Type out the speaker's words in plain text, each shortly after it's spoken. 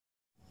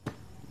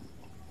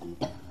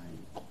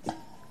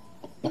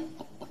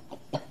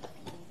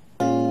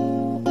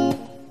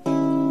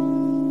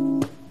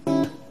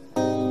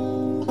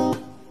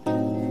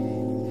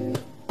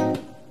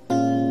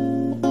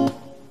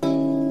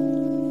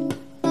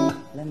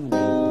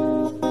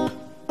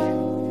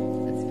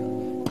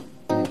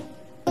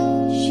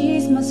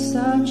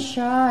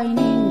sunshine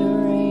in the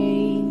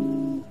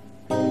rain.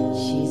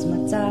 She's my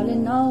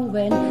Tylenol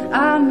when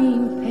I'm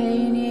in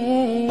pain,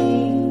 yeah.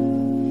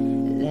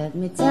 Let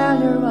me tell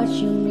her what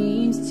she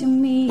means to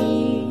me.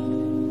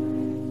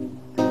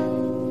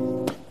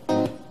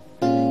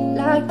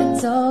 Like the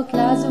tall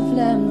glass of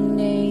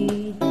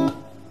lemonade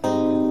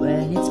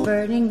when it's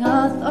burning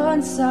hot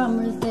on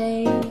summer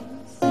days.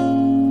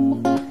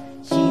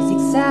 She's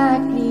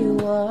exactly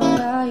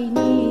what I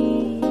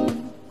need.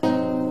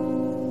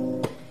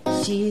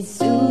 She's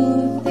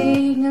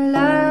soothing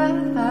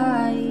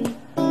like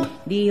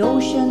the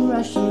ocean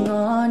rushing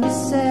on the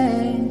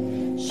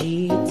sand.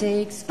 She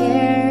takes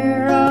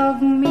care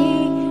of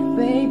me,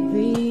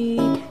 baby.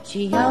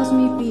 She helps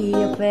me be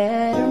a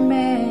better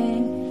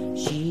man.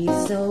 She's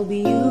so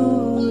beautiful.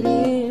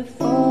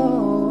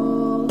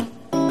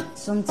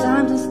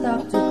 Sometimes I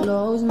stop to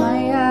close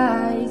my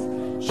eyes.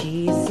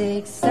 She's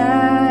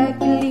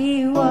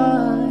exactly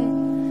what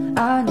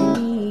I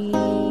need.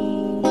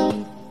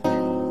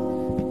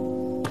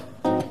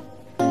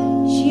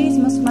 She's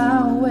my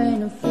smile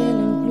when I'm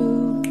feeling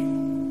blue.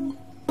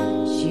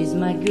 She's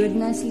my good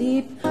night's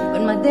sleep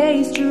when my day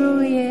is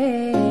through,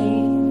 yeah.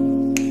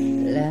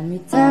 Let me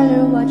tell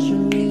her what she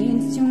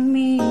means to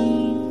me.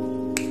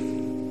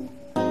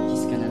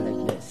 She's kinda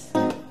like this.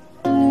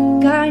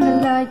 Kinda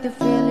like the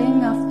feeling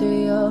after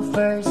your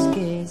first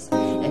kiss,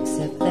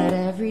 except that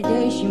every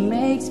day she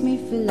makes me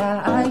feel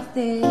like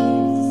this.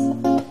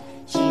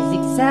 She's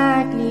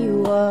exactly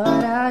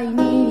what I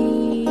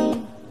need.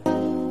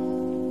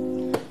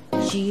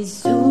 She's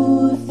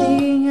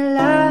soothing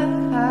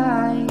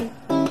like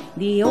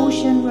the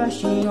ocean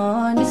rushing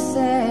on the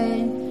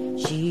sand.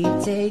 She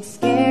takes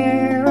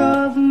care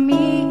of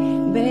me,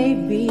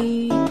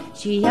 baby.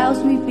 She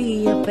helps me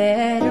be a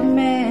better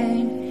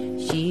man.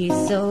 She's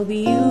so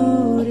beautiful.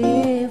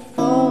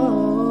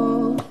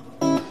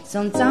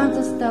 Sometimes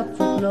I stop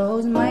to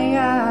close my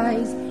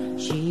eyes.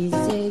 She's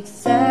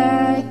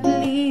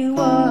exactly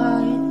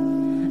what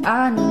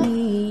I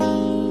need.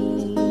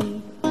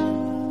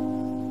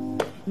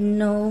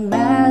 No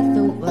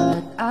matter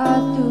what I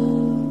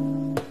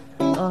do,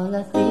 all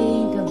I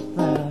think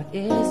about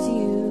is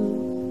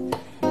you.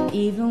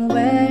 Even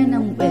when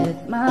I'm with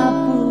my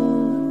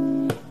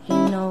boo, you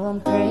know I'm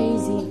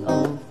crazy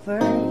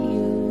over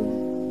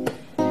you.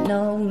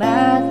 No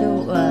matter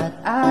what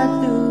I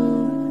do,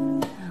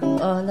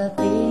 all I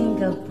think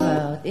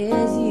about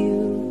is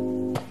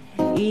you.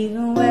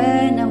 Even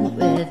when I'm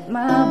with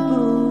my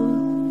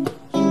boo,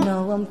 you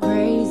know I'm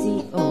crazy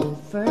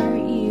over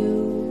you.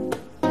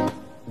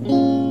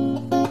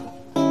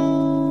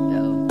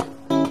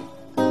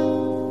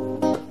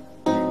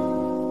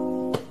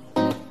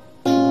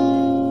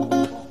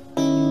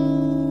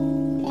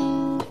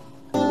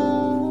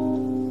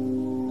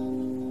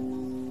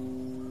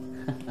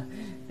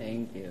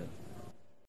 Thank you.